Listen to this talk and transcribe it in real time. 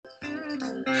Takes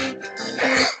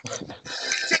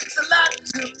a lot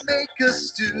to make a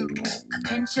stew. A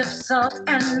pinch of salt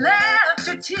and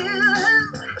laughter too.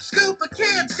 A scoop of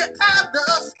kids to add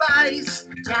the spice.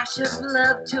 A dash of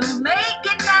love to make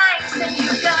it nice. And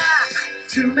you got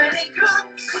too many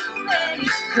cooks, too many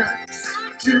cooks,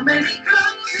 too many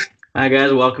cooks. Hi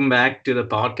guys, welcome back to the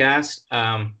podcast.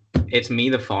 It's me,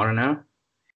 the foreigner,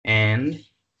 and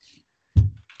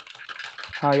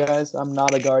Hi guys, I'm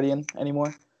not a guardian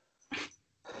anymore.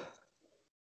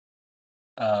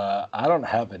 I don't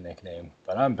have a nickname,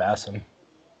 but I'm Bassam.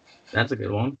 that's a good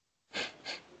one.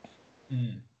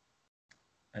 I'm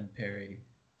Perry.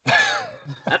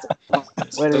 That's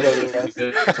Way to go, guys.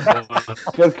 good.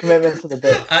 Good commitment to the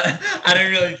bit. I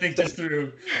didn't really think this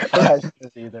through. I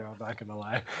didn't either, I'm not gonna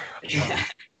lie.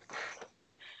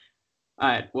 All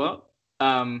right. Well,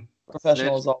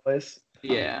 Professional as always.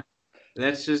 yeah.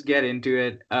 Let's just get into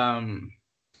it.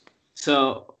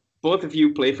 So both of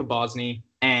you play for Bosnia,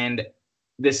 and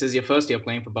this is your first year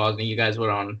playing for Bosnia. You guys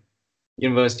were on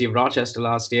University of Rochester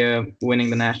last year, winning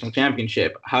the national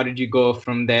championship. How did you go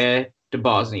from there to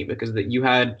Bosnia? Because you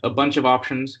had a bunch of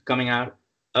options coming out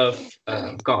of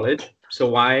college. So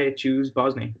why choose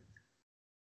Bosnia?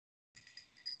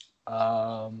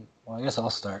 Well, I guess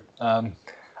I'll start. I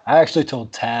actually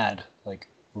told Tad, like,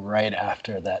 right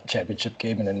after that championship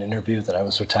game in an interview that I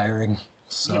was retiring.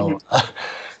 So,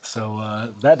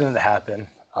 that didn't happen.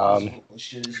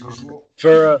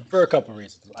 For a couple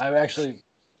reasons. I actually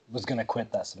was gonna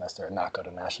quit that semester and not go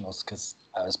to nationals because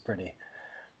I was pretty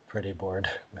bored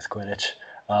with Quidditch.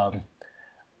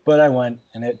 But I went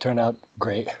and it turned out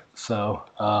great. So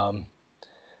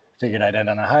figured I'd end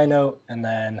on a high note, and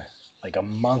then like a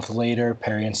month later,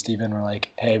 Perry and Steven were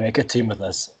like, "Hey, make a team with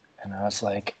us," and I was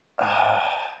like,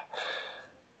 "I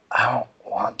don't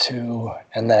want to."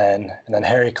 And then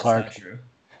Harry Clark.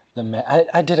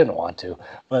 I didn't want to,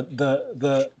 but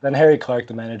then Harry Clark,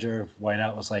 the manager of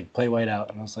Whiteout, was like, "Play Whiteout,"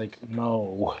 and I was like,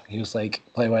 "No." He was like,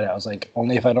 "Play Whiteout." I was like,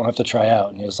 "Only if I don't have to try out."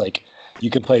 And he was like, "You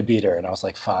can play beater," and I was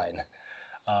like, "Fine."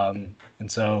 And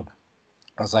so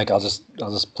I was like, "I'll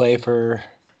just play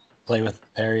with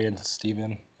Perry and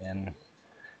Steven and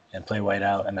play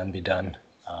Whiteout and then be done."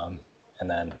 And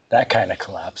then that kind of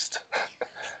collapsed,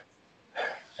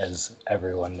 as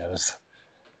everyone knows.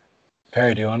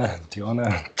 Perry, do you wanna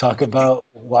talk about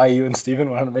why you and Steven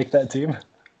wanted to make that team?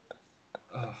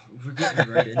 We're getting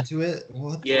right into it.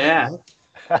 What? Yeah.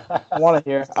 I want to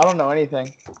hear. I don't know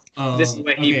anything. This is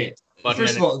where he. Okay.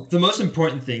 First of all, the most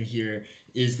important thing here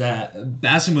is that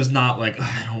Bassam was not like,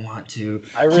 "I don't want to."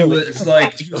 He was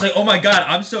like, "Oh my god,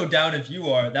 I'm so down if you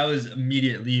are." That was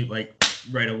immediately like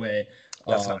right away.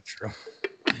 That's not true.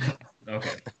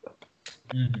 Okay.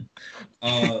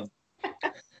 Mm-hmm.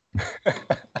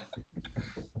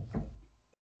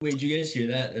 Wait, did you guys hear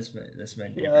that? That's my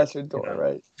neighbor. Yeah, that's your door,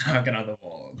 right? Knocking on the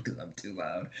wall because I'm too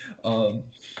loud. What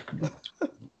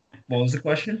was the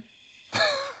question?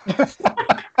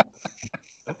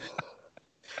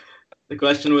 The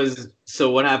question was, so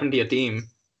what happened to your team?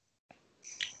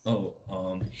 Well,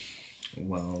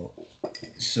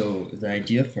 so the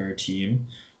idea for our team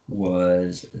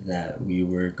was that we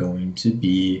were going to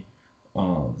be,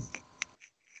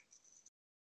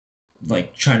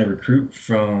 like trying to recruit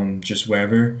from just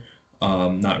wherever,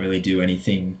 not really do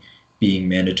anything being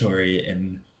mandatory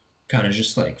and kind of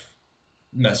just like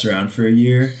mess around for a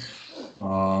year.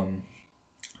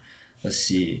 Let's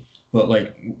see. But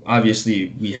like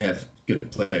obviously we have good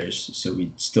players, so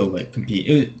we still like compete.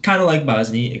 It was kind of like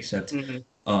Bosnia, except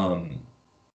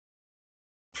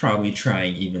probably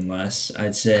trying even less,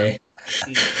 I'd say.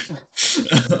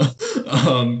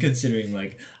 Considering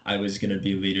like I was gonna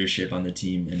be leadership on the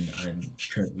team and I'm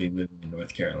currently living in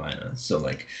North Carolina, so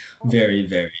like very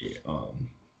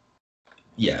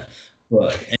yeah.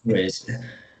 But anyways,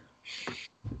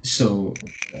 so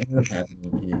what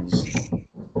happened is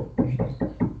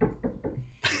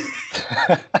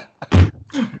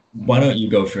why don't you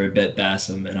go for a bit,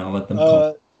 Bassam, and I'll let them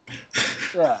call.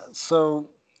 Yeah, so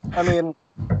I mean,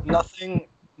 nothing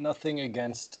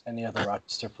against any of the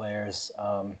Rochester players.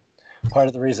 Part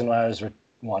of the reason why I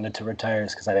wanted to retire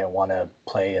is because I didn't want to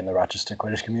play in the Rochester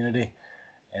Quidditch community,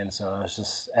 and so I was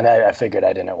just, and I figured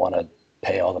I didn't want to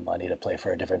pay all the money to play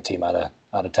for a different team out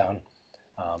of town.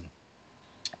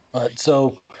 But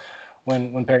so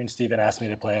when Perry and Steven asked me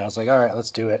to play, I was like, all right,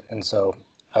 let's do it. And so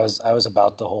I was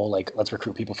about the whole like, let's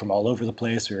recruit people from all over the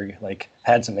place. We were like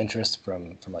had some interest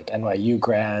from like NYU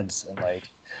grads and like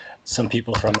some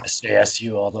people from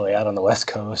SJSU all the way out on the West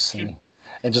Coast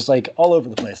and just like all over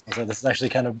the place. And so this is actually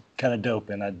kind of dope,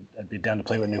 and I'd be down to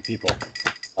play with new people.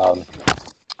 And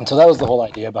so that was the whole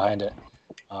idea behind it.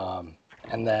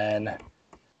 And then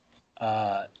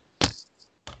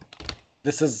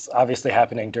this is obviously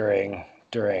happening during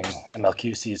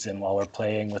MLQ season while we're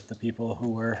playing with the people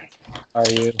who were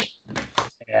RU.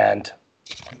 And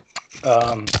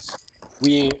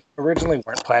we originally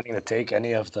weren't planning to take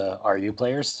any of the RU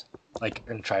players, like,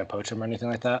 and try and poach them or anything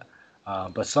like that.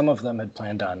 But some of them had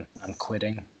planned on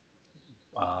quitting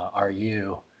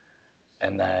RU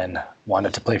and then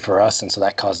wanted to play for us, and so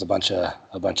that caused a bunch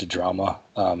of drama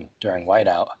during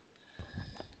whiteout.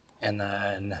 And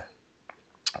then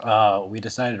we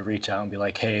decided to reach out and be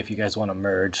like, hey, if you guys want to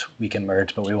merge, we can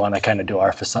merge, but we want to kind of do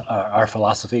our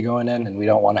philosophy going in, and we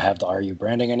don't want to have the RU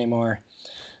branding anymore.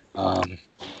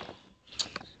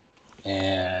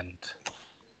 And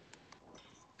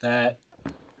that,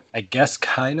 I guess,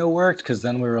 kind of worked, because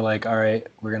then we were like, all right,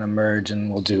 we're gonna merge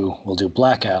and we'll do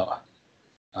Blackout,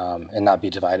 and not be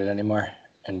divided anymore,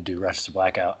 and do Rush to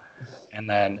Blackout. And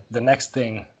then the next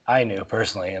thing I knew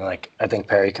personally, and like I think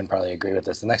Perry can probably agree with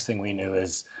this, the next thing we knew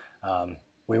is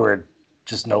we were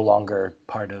just no longer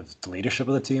part of the leadership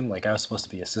of the team. Like, I was supposed to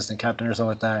be assistant captain or something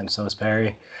like that, and so was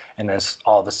Perry. And then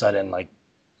all of a sudden, like,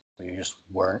 we just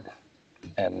weren't,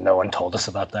 and no one told us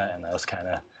about that, and that was kind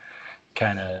of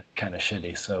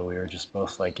shitty. So we were just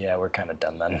both like, yeah, we're kind of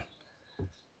done then.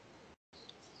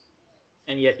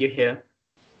 And yet you're here.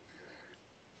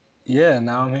 Yeah,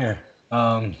 now I'm here.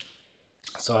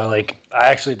 So I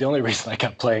actually, the only reason I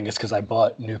kept playing is because I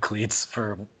bought new cleats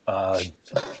for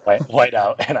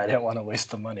whiteout, and I didn't want to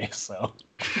waste the money. So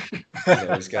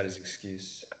yeah, he's got his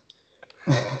excuse.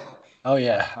 Oh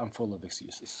yeah, I'm full of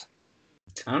excuses.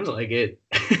 Sounds like it.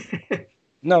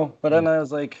 No, but then I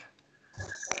was like,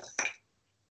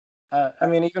 I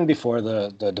mean, even before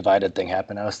the divided thing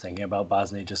happened, I was thinking about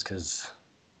Bosnia just because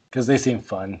they seem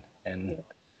fun, and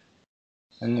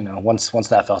you know, once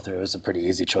that fell through, it was a pretty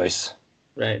easy choice.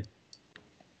 Right.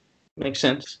 Makes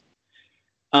sense.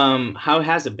 How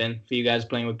has it been for you guys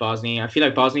playing with Bosnia? I feel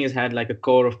like Bosnia has had like a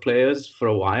core of players for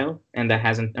a while, and that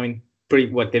hasn't, I mean,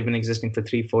 they've been existing for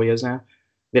 3-4 years now.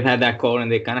 They've had that core, and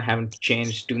they kind of haven't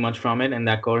changed too much from it, and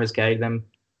that core has carried them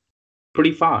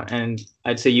pretty far. And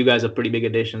I'd say you guys are pretty big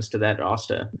additions to that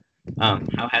roster.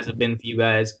 How has it been for you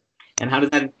guys? And how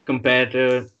does that compare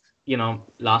to, you know,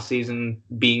 last season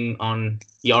being on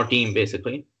your team,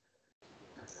 basically?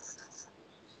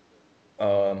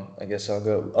 I guess I'll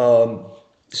go.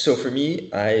 So for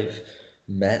me, I've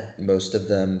met most of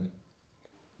them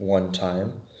one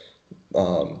time,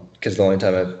 because the only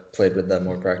time I've played with them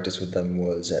or practiced with them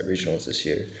was at regionals this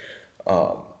year.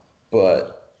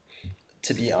 But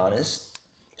to be honest,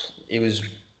 it was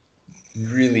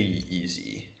really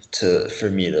easy for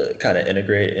me to kind of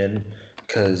integrate in,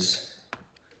 because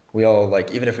we all,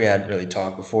 like, even if we hadn't really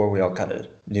talked before, we all kind of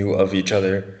knew of each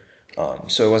other,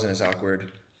 so it wasn't as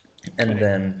awkward. And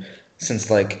then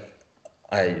since like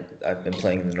I've been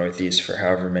playing in the Northeast for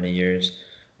however many years,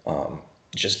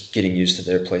 just getting used to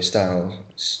their play style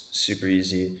is super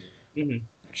easy. Mm-hmm.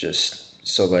 Just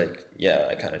so like, yeah,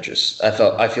 I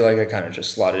feel like I kind of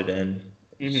just slotted in.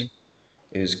 Mm-hmm.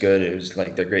 It was good. It was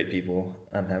like, they're great people.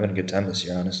 I'm having a good time this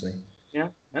year, honestly. Yeah,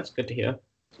 that's good to hear.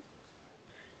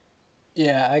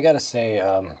 Yeah, I gotta say,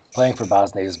 playing for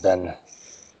Bosnia has been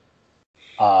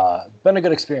a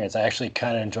good experience. I actually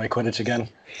kind of enjoy Quidditch again,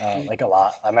 like a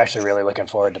lot. I'm actually really looking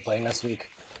forward to playing this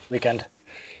weekend.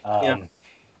 But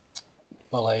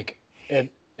like,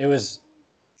 it was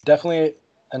definitely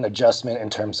an adjustment in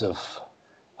terms of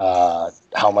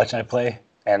how much I play,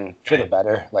 and for the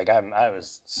better. Like, I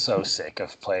was so sick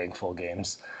of playing full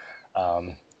games,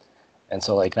 and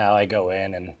so like now I go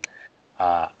in and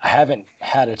I haven't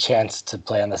had a chance to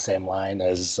play on the same line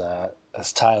as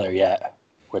Tyler yet,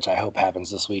 which I hope happens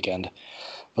this weekend.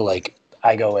 But like,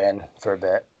 I go in for a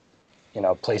bit, you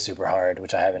know, play super hard,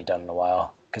 which I haven't done in a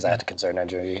while because I had a concern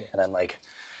injury, and then like,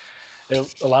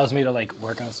 it allows me to like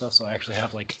work on stuff. So I actually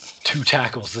have like 2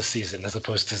 tackles this season as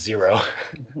opposed to 0.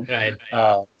 Right.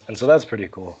 And so that's pretty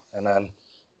cool. And then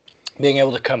being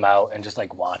able to come out and just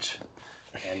like watch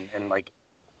and like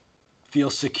feel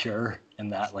secure in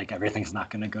that like everything's not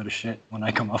going to go to shit when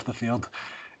I come off the field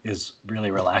is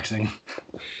really relaxing.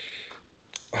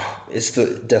 It's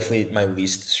definitely my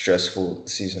least stressful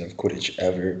season of Quidditch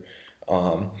ever.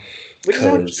 Which is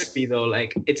how it should be, though.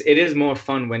 Like, it is more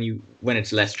fun when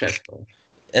it's less stressful.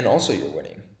 And also you're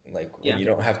winning. Like, when you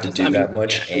don't have to do that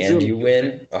much and you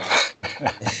win,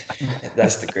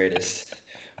 that's the greatest.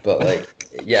 But like,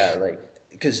 yeah, like,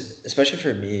 because especially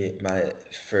for me,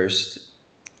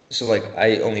 so like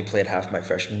I only played half my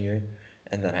freshman year,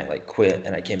 and then I like quit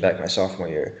and I came back my sophomore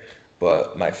year.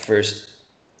 But my first,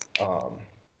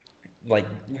 like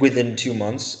within 2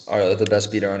 months, the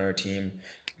best beater on our team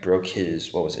broke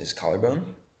his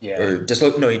collarbone? Yeah. Or he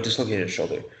dislocated his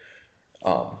shoulder.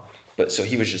 But so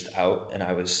he was just out, and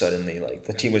I was suddenly like,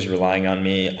 the team was relying on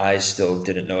me. I still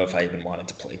didn't know if I even wanted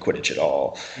to play Quidditch at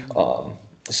all.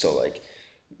 So like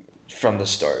from the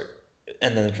start,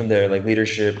 and then from there, like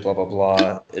leadership, blah blah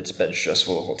blah. It's been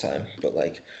stressful the whole time. But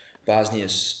like Bosnia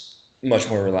is much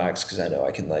more relaxed because I know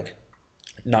I can like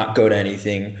not go to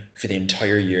anything for the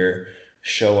entire year,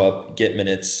 show up, get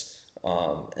minutes,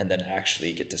 and then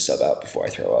actually get to sub out before I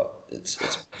throw up. It's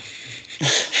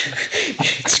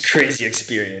it's crazy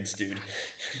experience, dude.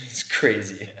 It's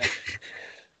crazy.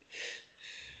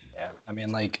 Yeah, I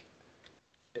mean, like,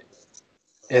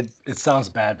 it sounds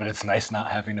bad, but it's nice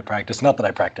not having to practice. Not that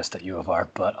I practiced at U of R,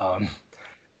 but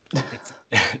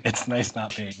it's nice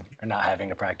not having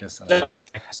to practice and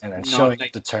then showing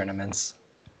up the tournaments.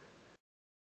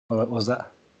 What was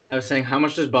that? I was saying, how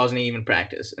much does Bosnia even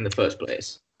practice in the first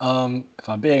place? If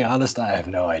I'm being honest, I have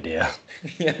no idea.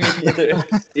 Yeah, me neither.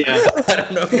 Yeah. I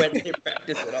don't know when they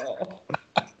practice at all.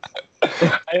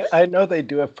 I know they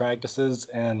do have practices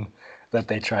and that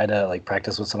they try to like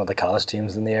practice with some of the college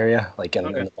teams in the area, like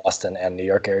in the Boston and New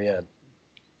York area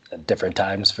at different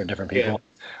times for different people.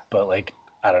 Yeah. But like,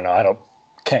 I don't know.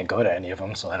 Can't go to any of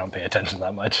them, so I don't pay attention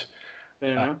that much.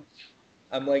 I'm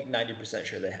like 90%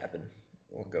 sure they happen.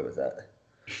 We'll go with that.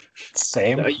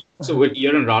 Same. So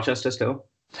you're in Rochester still?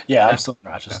 Yeah, I'm still in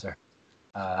Rochester.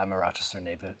 I'm a Rochester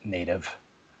native.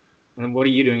 And what are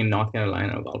you doing in North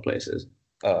Carolina, of all places?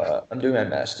 I'm doing my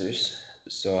master's.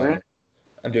 So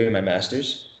I'm doing my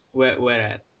master's. Where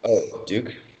at? Oh,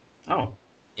 Duke. Oh.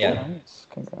 Yeah. Nice.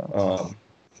 Congrats.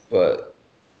 But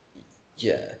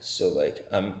yeah, so like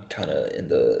I'm kind of in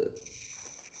the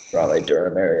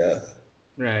Raleigh-Durham area.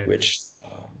 Right. Which,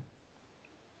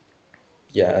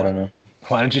 yeah, I don't know.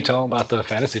 Why didn't you tell them about the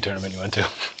fantasy tournament you went to?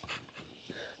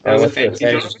 I went to a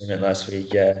fantasy tournament last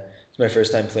week, yeah. It's my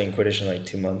first time playing Quidditch in like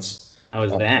 2 months. How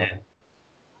was that?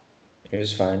 It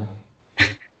was fine.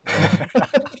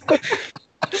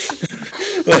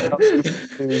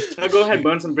 No, go ahead,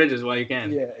 burn some bridges while you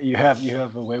can. Yeah, you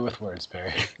have a way with words,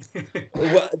 Barry.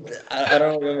 Well, I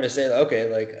don't know what I'm going to say.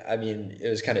 Okay, like, I mean, it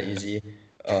was kind of easy.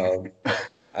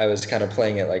 I was kind of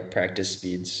playing at like practice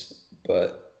speeds,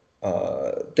 but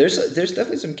there's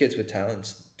definitely some kids with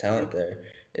talent there.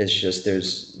 It's just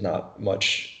there's not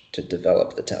much to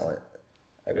develop the talent,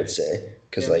 I would say,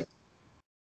 because like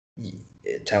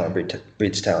talent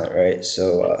breeds talent, right?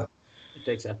 So it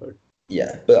takes effort.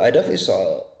 Yeah, but I definitely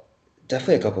saw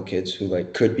a couple kids who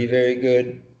like could be very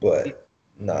good, but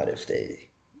not if they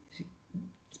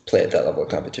play at that level of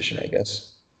competition, I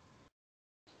guess.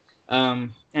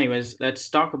 Anyways, let's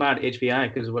talk about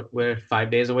HBI because we're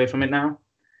 5 days away from it now.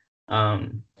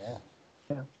 Yeah.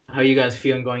 How are you guys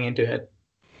feeling going into it?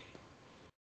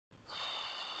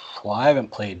 Well, I haven't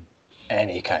played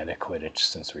any kind of Quidditch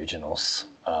since regionals,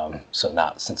 so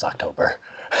not since October.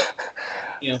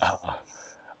 Yeah.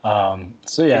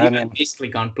 So yeah, you I mean,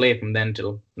 basically can't play from then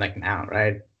till like now,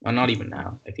 right? Or not even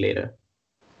now, like later.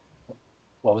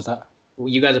 What was that?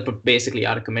 You guys are basically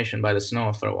out of commission by the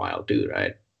snow for a while too,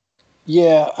 right?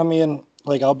 Yeah, I mean,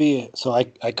 like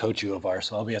I coach U of R,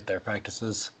 so I'll be at their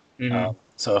practices. Mm-hmm.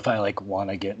 So if I like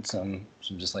want to get some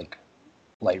just like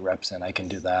light reps in, I can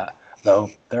do that.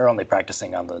 Though they're only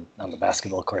practicing on the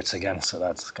basketball courts again, so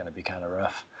that's gonna be kind of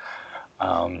rough.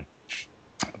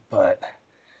 But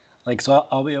like, so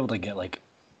I'll be able to get like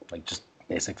just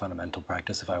basic fundamental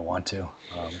practice if I want to.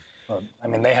 But I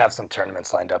mean, they have some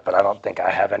tournaments lined up, but I don't think I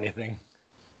have anything.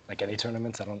 Like any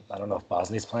tournaments, I don't know if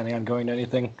Bosnia's planning on going to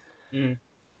anything.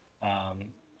 Mm-hmm.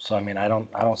 So I mean, I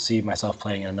don't see myself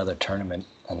playing in another tournament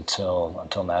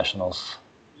until nationals.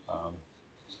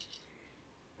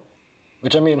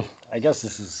 Which I mean, I guess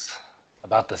this is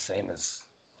about the same as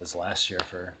last year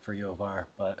for U of R,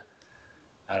 but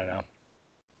I don't know.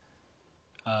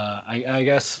 I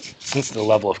guess since the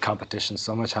level of competition is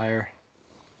so much higher,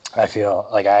 I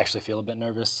actually feel a bit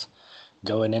nervous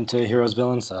going into Heroes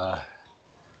Villains.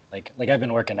 Like I've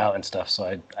been working out and stuff,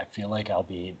 so I feel like I'll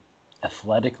be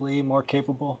athletically more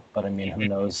capable. But I mean, who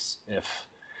knows if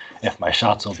my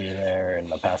shots will be there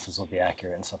and the passes will be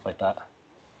accurate and stuff like that.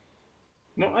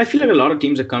 Well, I feel like a lot of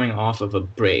teams are coming off of a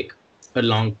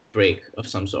long break of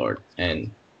some sort, and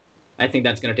I think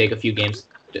that's going to take a few games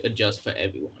to adjust for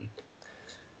everyone.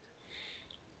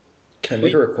 Can I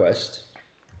make a request?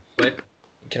 What?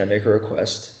 Can I make a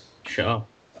request? Sure.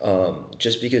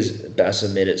 Just because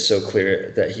Bassam made it so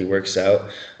clear that he works out,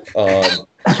 can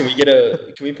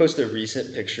we post a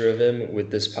recent picture of him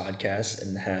with this podcast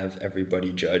and have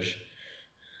everybody judge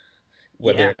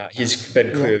whether or not he's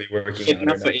been clearly working out or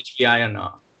enough for not? HBI or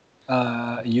not?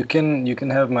 You can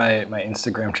have my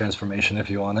Instagram transformation if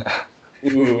you want it.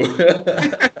 Ooh.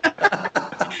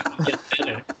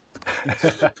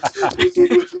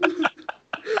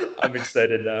 I'm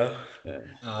excited now.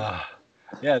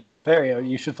 Yeah, Perry,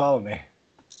 you should follow me.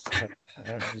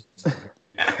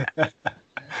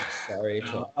 Sorry.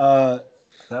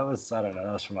 That was, I don't know,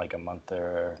 that was from like a month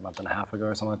and a half ago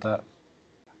or something like that.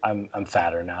 I'm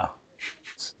fatter now.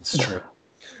 It's true.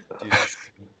 Dude,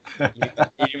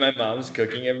 eating my mom's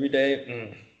cooking every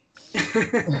day.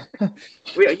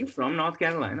 Wait, are you from North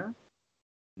Carolina?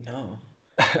 No.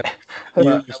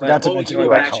 You forgot to mention you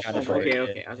my back back home.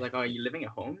 Okay. I was like, are you living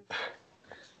at home?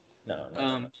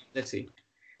 No. Let's see.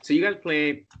 So you guys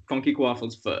play Funky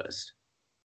Quaffles first,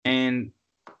 and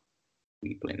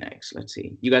we play next. Let's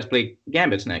see. You guys play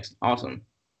Gambits next. Awesome.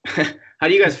 How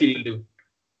do you guys feel you do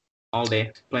all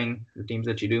day playing the teams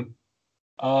that you do?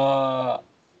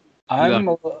 I'm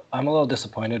a little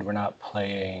disappointed we're not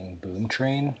playing Boom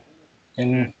Train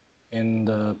in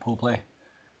the pool play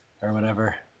or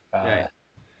whatever. Right.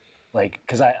 Like,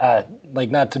 cause I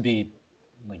like, not to be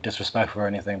like disrespectful or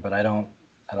anything, but I don't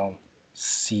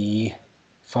see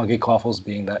Funky Quaffles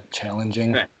being that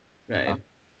challenging. Right.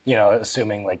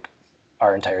 Assuming like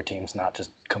our entire team's not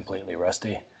just completely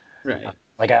rusty. Right.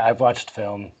 Like I've watched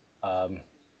film, kind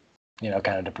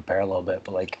of to prepare a little bit,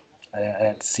 but like I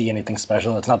didn't see anything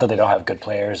special. It's not that they don't have good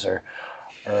players or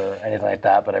anything like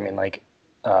that, but I mean like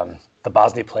the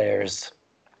Bosnia players,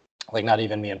 like not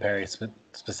even me and Perry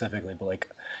specifically, but like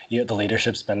the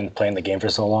leadership's been playing the game for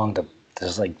so long that they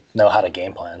just like know how to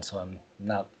game plan. So I'm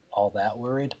not all that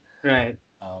worried. Right.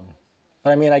 But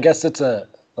I mean, I guess it's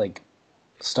like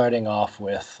starting off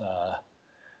with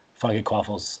Funky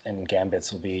Quaffles and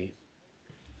Gambits will be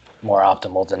more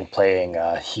optimal than playing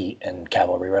Heat and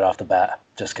Cavalry right off the bat,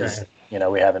 just because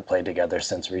we haven't played together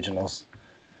since regionals.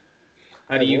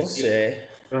 How do you say?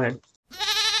 Go ahead.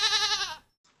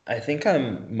 I think I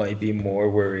might be more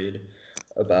worried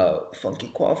about Funky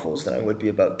Quaffles than I would be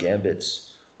about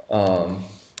Gambits. But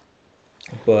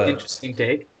interesting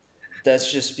take.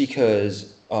 That's just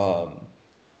because,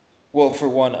 well, for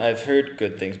one, I've heard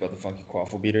good things about the Funky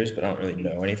Quaffle beaters, but I don't really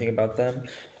know anything about them.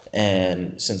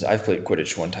 And since I've played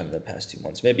Quidditch one time in the past 2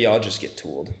 months, maybe I'll just get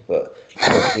tooled. But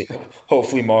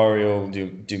hopefully Mario will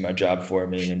do my job for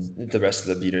me, and the rest of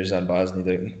the beaters on Bosnia,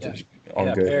 they're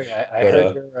all good. Perry, I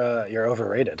heard you're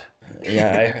overrated.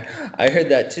 Yeah, I heard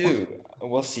that too.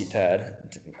 We'll see,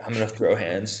 Tad. I'm gonna throw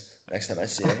hands next time I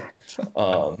see him.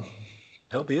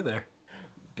 He'll be there.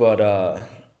 But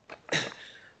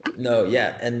no,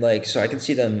 yeah, and like so I can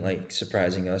see them like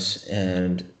surprising us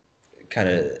and kind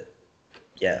of.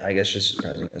 Yeah, I guess just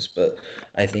surprising us, but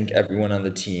I think everyone on the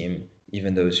team,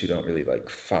 even those who don't really like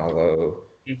follow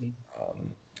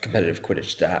competitive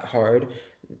Quidditch that hard,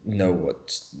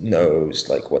 knows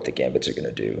like what the Gambits are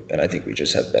gonna do, and I think we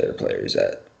just have better players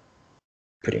at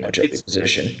pretty much every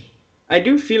position. I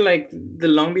do feel like the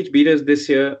Long Beach Beaters this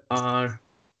year are.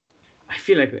 I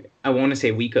feel like I want to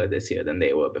say weaker this year than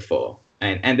they were before,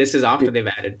 and this is after they've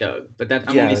added Doug, but I'm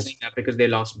only saying that because they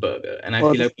lost Berger, and I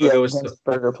feel like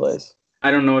Berger plays. I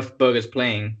don't know if Berger's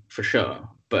playing for sure,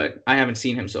 but I haven't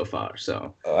seen him so far.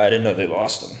 So I didn't know they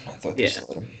lost him. I thought they still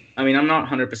had him. I mean, I'm not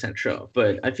 100% sure,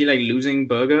 but I feel like losing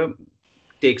Berger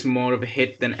takes more of a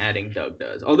hit than adding Doug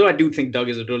does. Although I do think Doug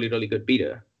is a really, really good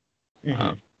beater.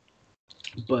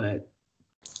 But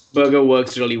Berger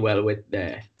works really well with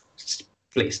their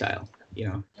play style,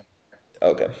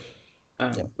 Okay.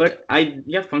 But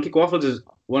Funky Quaffles is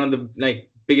one of the like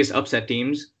biggest upset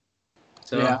teams.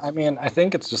 So, yeah, I mean, I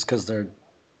think it's just because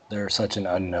they're such an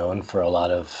unknown for a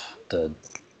lot of the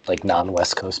like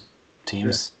non-West Coast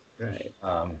teams. Right.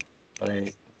 But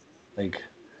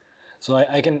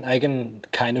I can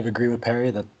kind of agree with Perry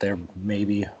that they're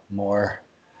maybe more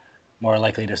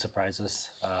likely to surprise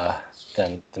us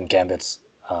than Gambits.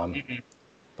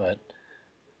 But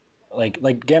like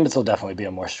Gambits will definitely be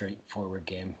a more straightforward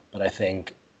game. But I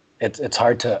think it's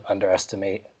hard to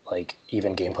underestimate like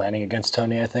even game planning against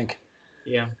Tony, I think.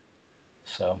 Yeah.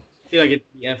 So I feel like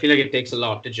it takes a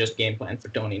lot to just game plan for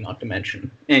Tony, not to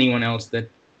mention anyone else that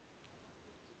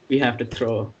we have to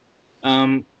throw.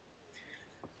 I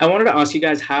wanted to ask you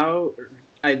guys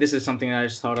this is something I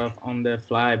just thought of on the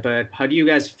fly, but how do you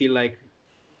guys feel like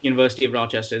University of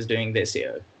Rochester is doing this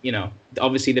year?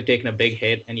 Obviously they've taken a big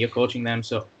hit and you're coaching them,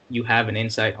 so you have an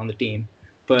insight on the team.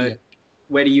 But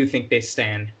where do you think they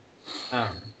stand? Go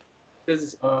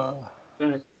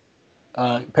ahead.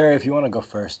 Perry, if you want to go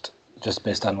first, just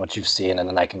based on what you've seen, and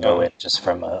then I can go in just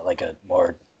from a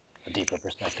deeper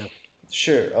perspective.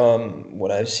 Sure. What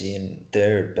I've seen,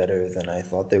 they're better than I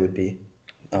thought they would be.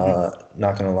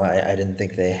 Not gonna lie, I didn't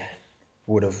think they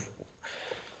would have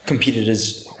competed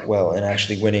as well and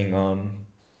actually winning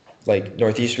like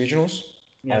Northeast regionals.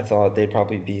 Yeah. I thought they'd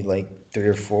probably be like 3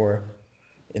 or 4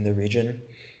 in the region.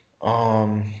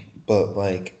 But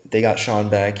like they got Sean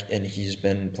back and he's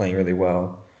been playing really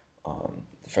well.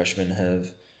 The freshmen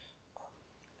have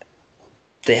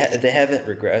they haven't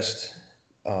regressed.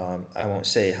 I won't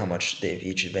say how much they've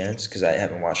each advanced because I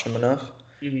haven't watched them enough.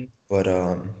 Mm-hmm. But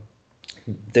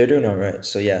they're doing all right.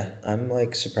 So yeah, I'm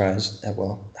like surprised at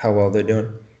how well they're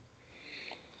doing.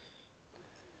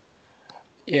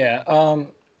 Yeah.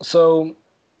 So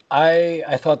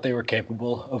I thought they were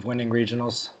capable of winning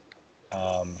regionals.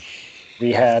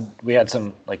 We had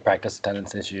some like practice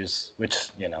attendance issues,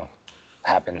 which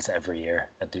happens every year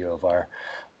at the U of R,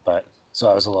 but so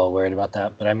I was a little worried about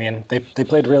that. But I mean, they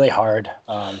played really hard.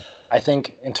 I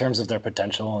think in terms of their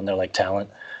potential and their like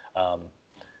talent,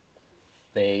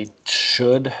 they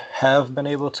should have been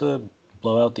able to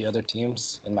blow out the other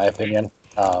teams, in my opinion.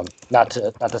 Not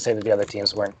to say that the other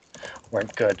teams weren't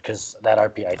good, because that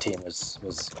RPI team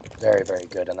was very, very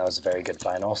good, and that was a very good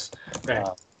finals. Right.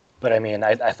 But I mean,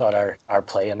 I thought our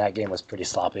play in that game was pretty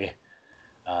sloppy,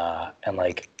 and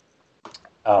like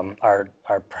our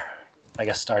I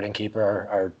guess starting keeper,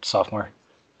 our sophomore,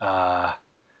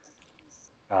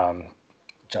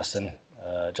 Justin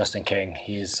King,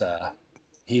 he's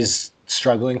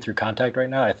struggling through contact right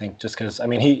now. I think just because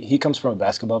he comes from a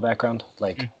basketball background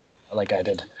like I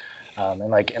did, and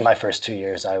like in my first 2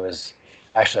 years I was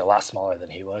actually a lot smaller than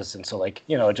he was, and so like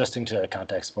adjusting to a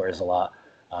contact sport is a lot,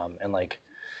 and like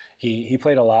he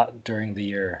played a lot during the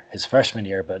year, his freshman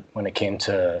year, but when it came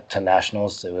to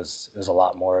nationals, it was a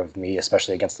lot more of me,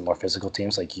 especially against the more physical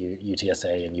teams like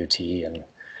UTSA and UT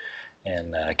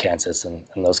and Kansas and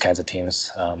those kinds of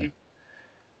teams.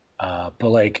 But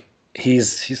like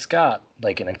he's got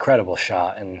like an incredible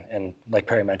shot, and like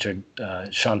Perry mentioned,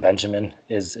 Sean Benjamin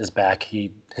is back.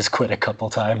 He has quit a couple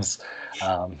times,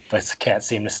 but can't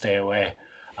seem to stay away,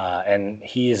 and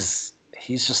he's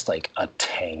just like a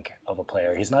tank of a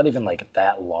player. He's not even like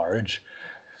that large,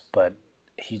 but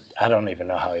I don't even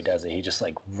know how he does it. He just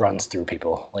like runs through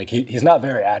people. Like he's not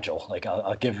very agile. Like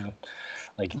I'll give him,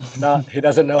 like he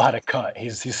doesn't know how to cut.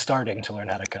 He's starting to learn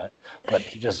how to cut, but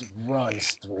he just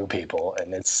runs through people,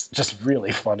 and it's just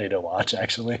really funny to watch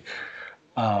actually.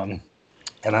 And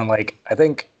I'm like, I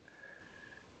think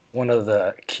one of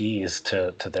the keys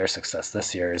to their success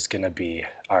this year is going to be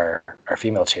our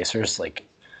female chasers. Like,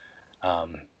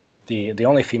 the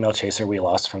only female chaser we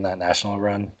lost from that national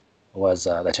run was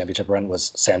the championship run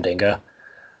was Sam Dinga,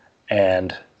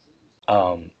 and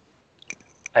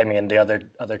I mean the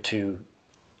other two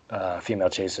female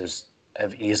chasers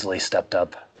have easily stepped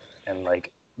up, and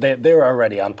like they were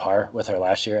already on par with her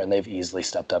last year, and they've easily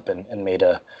stepped up and made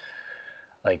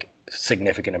like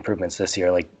significant improvements this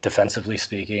year, like defensively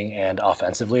speaking and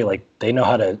offensively. Like they know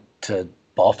how to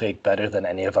ball fake better than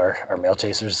any of our male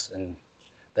chasers, and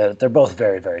they're both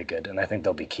very, very good, and I think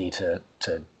they'll be key to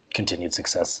continued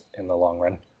success in the long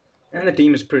run. And the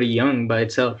team is pretty young by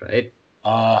itself, right?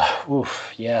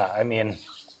 Yeah. I mean,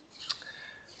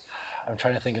 I'm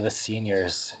trying to think of the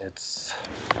seniors.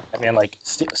 Like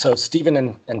so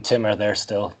Steven and Tim are there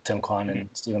still, Tim Kwan and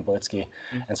Steven Blitzky,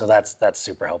 and so that's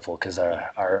super helpful because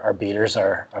our beaters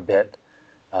are a bit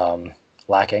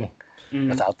lacking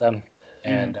without them,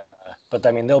 and but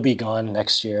I mean they'll be gone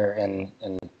next year, and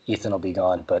Ethan will be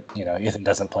gone, but Ethan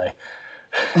doesn't play.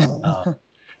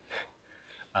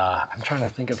 I'm trying to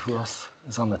think of who else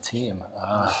is on the team.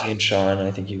 And Sean,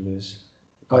 I think he was.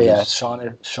 Oh yeah,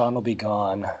 Sean will be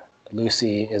gone.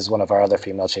 Lucy is one of our other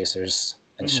female chasers,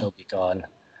 and she'll be gone.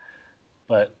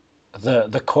 But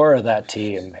the core of that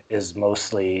team is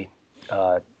mostly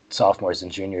sophomores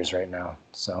and juniors right now.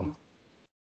 So,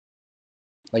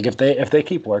 like if they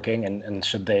keep working and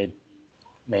should they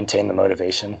maintain the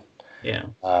motivation,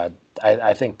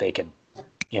 I think they could,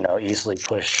 easily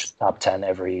push top 10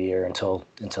 every year until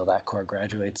that core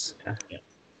graduates. Yeah.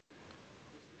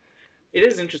 It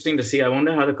is interesting to see. I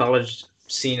wonder how the college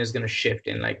scene is going to shift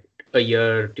in like a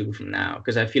year or two from now,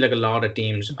 because I feel like a lot of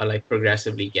teams are like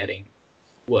progressively getting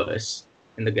worse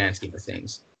in the grand scheme of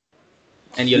things,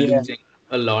 and you're losing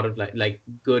a lot of like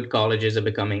good colleges are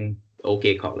becoming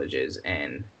okay colleges,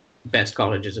 and best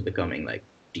colleges are becoming like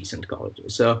decent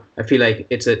colleges. So I feel like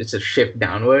it's a shift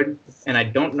downward, and I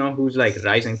don't know who's like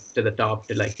rising to the top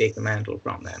to like take the mantle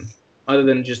from them, other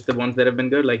than just the ones that have been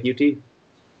good, like UT.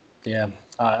 Yeah,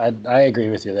 I agree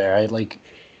with you there.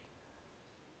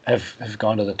 I've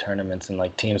gone to the tournaments, and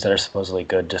like teams that are supposedly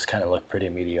good just kind of look pretty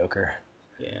mediocre.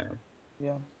 Yeah.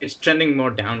 It's trending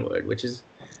more downward, which is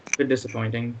a bit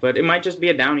disappointing. But it might just be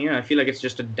a down year. I feel like it's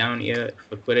just a down year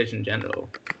for Quidditch in general.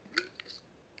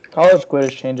 College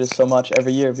Quidditch changes so much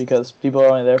every year because people are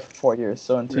only there for 4 years.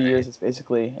 So in 2 years, it's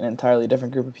basically an entirely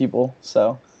different group of people.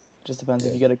 So it just depends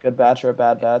if you get a good batch or a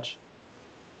bad batch.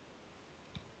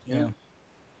 Yeah.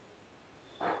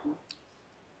 I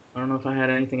don't know if I had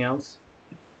anything else.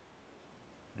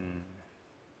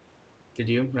 Did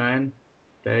you, Ryan?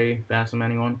 Barry, Bassam,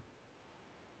 anyone?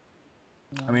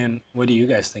 I mean, what do you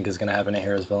guys think is going to happen at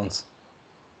Heroes Villains?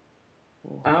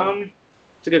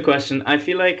 It's a good question. I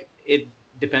feel like it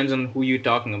depends on who you're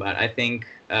talking about. I think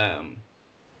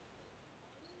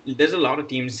there's a lot of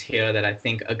teams here that I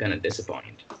think are gonna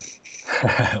disappoint.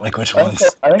 Like which ones?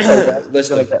 I think the West is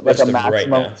gonna get like a list them right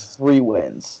maximum now. of 3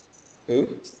 wins.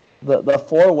 Who? The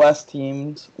 4 West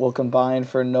teams will combine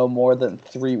for no more than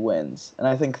 3 wins, and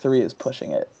I think 3 is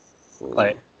pushing it.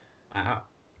 Like, Wow.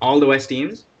 All the West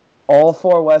teams? All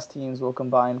 4 West teams will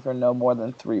combine for no more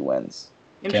than 3 wins.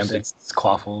 Interesting. Gambits,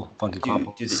 Quaffle, Funky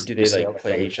Quaffle. Do they like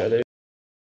play each other?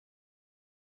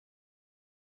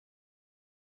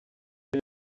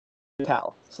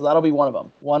 Cal. So that'll be one of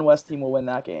them. One West team will win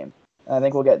that game, and I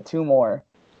think we'll get 2 more,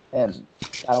 and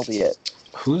that'll be it.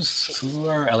 Who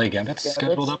are LA Gambits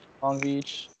scheduled up? Long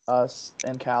Beach, us,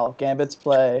 and Cal. Gambits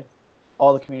play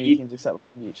all the community teams except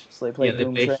Long Beach. So they play They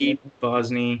Boom play Train. Heat,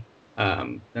 Bosnia,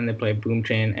 then they play Boom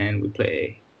Train, and we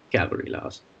play Cavalry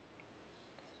last.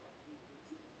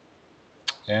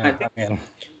 Yeah,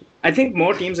 I think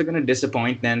more teams are going to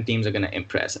disappoint than teams are going to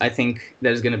impress. I think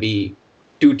there's going to be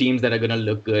 2 teams that are going to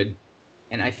look good,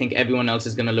 and I think everyone else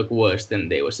is going to look worse than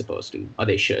they were supposed to, or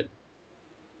they should.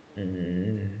 I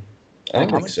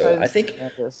don't think so. I think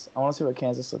Kansas. I want to see what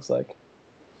Kansas looks like.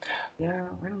 Yeah,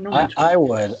 I don't know.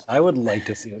 I would like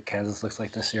to see what Kansas looks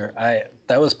like this year.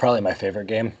 That was probably my favorite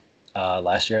game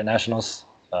last year at Nationals.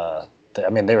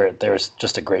 They were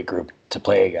just a great group to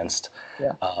play against.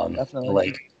 Yeah,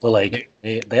 definitely.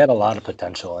 They had a lot of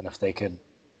potential, and if they could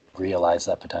realize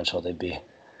that potential, they'd be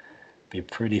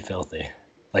pretty filthy,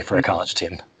 like for a college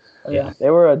team. Yeah, they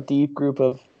were a deep group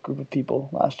of people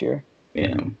last year.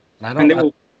 Yeah, and they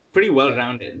were pretty well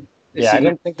rounded. I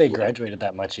didn't think they graduated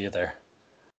that much either.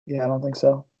 Yeah, I don't think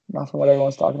so. Not from what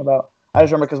everyone's talking about. I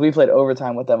just remember because we played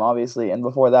overtime with them, obviously, and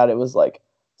before that it was like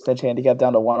Snitch handicap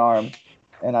down to 1 arm,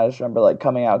 and I just remember like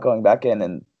coming out, going back in,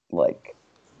 and like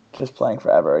just playing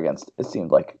forever against. It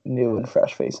seemed like new and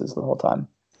fresh faces the whole time.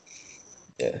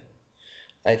 Yeah,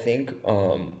 I think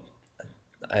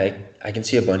I can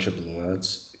see a bunch of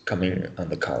blowouts coming on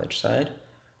the college side,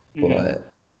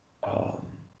 but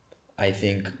I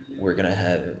think we're gonna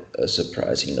have a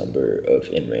surprising number of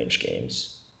in-range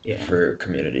games for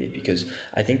community because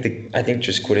I think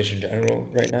just Quidditch in general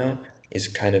right now is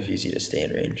kind of easy to stay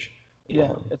in range.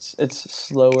 Yeah, it's a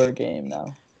slower game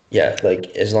now. Yeah, like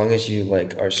as long as you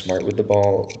like are smart with the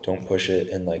ball, don't push it,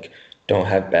 and like don't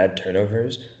have bad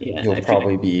turnovers, you'll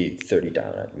probably be 30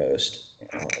 down at most.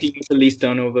 Team with the least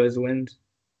turnovers wins.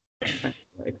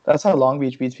 That's how Long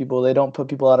Beach beats people. They don't put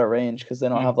people out of range because they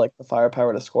don't have like the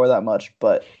firepower to score that much.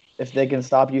 But if they can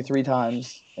stop you 3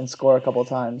 times and score a couple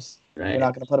times, you're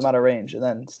not going to put them out of range. And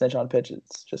then snitch on pitch,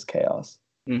 it's just chaos.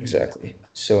 Exactly.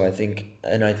 So I think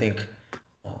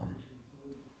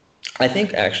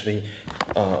actually,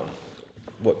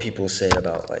 what people say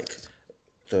about like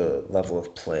the level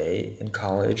of play in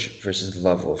college versus the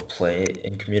level of play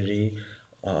in community,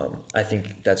 I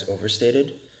think that's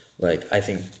overstated. Like I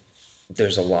think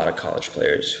there's a lot of college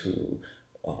players who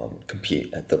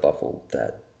compete at the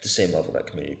same level that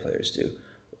community players do,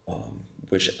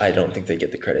 which I don't think they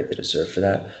get the credit they deserve for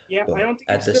that. Yeah, but I don't think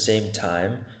at the same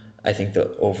time, I think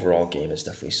the overall game is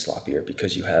definitely sloppier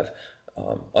because you have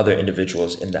other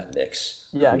individuals in that mix.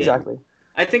 Yeah, exactly.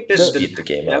 I think this speed the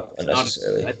game up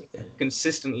unnecessarily. I think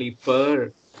consistently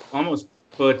almost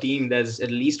per team, there's at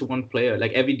least one player.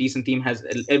 Like every decent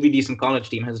college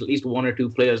team has at least 1 or 2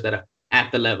 players that are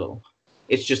at the level.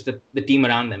 It's just that the team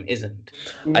around them isn't.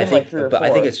 I think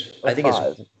it's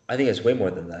way more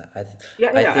than that. I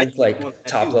think like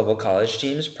top level college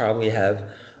teams probably have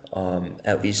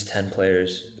at least 10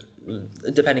 players,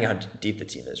 depending on how deep the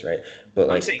team is, right? But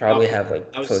like probably have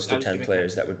like close to 10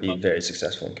 players that would be very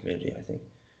successful in community, I think.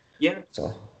 Yeah.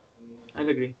 So I'd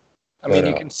agree. I mean,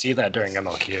 you can see that during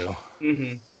MLQ.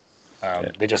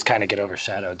 They just kind of get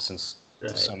overshadowed since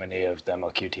so many of the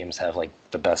MLQ teams have like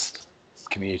the best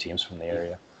community teams from the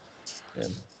area. Yeah.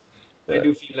 I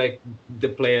do feel like the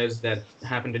players that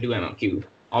happen to do MLQ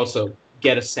also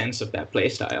get a sense of that play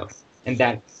style, and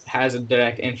that has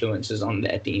direct influences on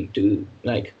their team too.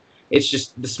 Like, it's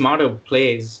just the smarter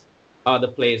plays are the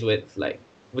plays with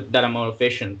that are more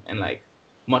efficient and like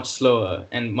much slower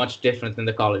and much different than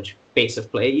the college pace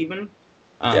of play even.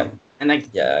 And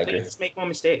like I agree. Just make more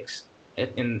mistakes.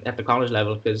 at the college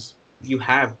level, because you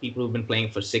have people who've been playing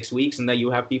for 6 weeks, and then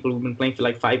you have people who've been playing for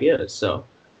like 5 years. So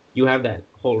you have that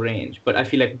whole range. But I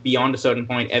feel like beyond a certain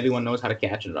point, everyone knows how to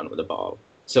catch and run with the ball.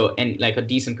 So, and like a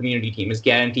decent community team is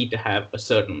guaranteed to have a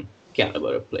certain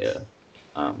caliber of player,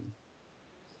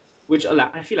 which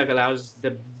I feel like allows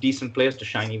the decent players to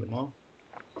shine even more.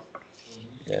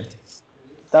 Yeah.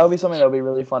 That would be something that would be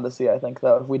really fun to see, I think,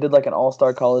 though. If we did like an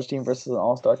all-star college team versus an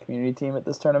all-star community team at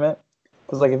this tournament.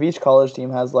 Because like if each college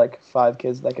team has like 5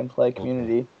 kids that can play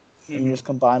community, and you just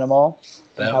combine them all,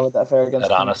 how would that fare against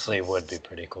that honestly would be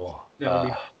pretty cool.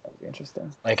 That would be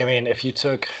interesting. Like, I mean, if you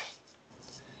took...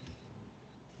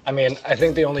 I mean, I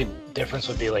think the only difference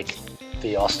would be like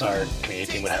the all-star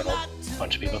community team would have a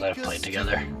bunch of people that have played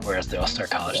together, whereas the all-star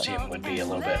college team would be a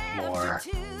little bit more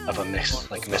of a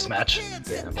mismatch.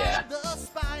 Yeah.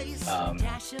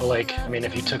 But like, I mean,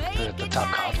 if you took the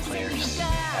top college players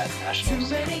at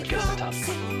nationals against the top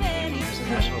players at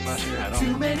nationals last year, I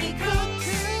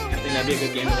think that'd be a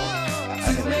good game to watch.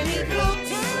 I think that'd be really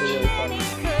fun.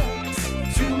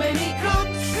 Too many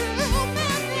cooks.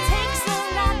 It takes a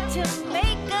lot to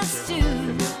make a stew.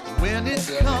 When it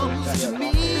comes to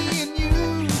me and you,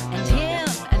 and him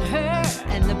and her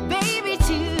and the baby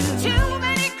too. Too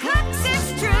many cooks, it's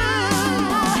true.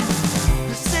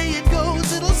 You say it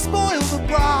goes, it'll spoil the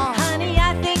broth. Honey,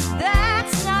 I think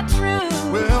that's not true.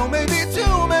 Well, maybe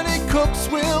too many cooks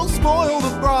will spoil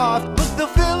the broth, but the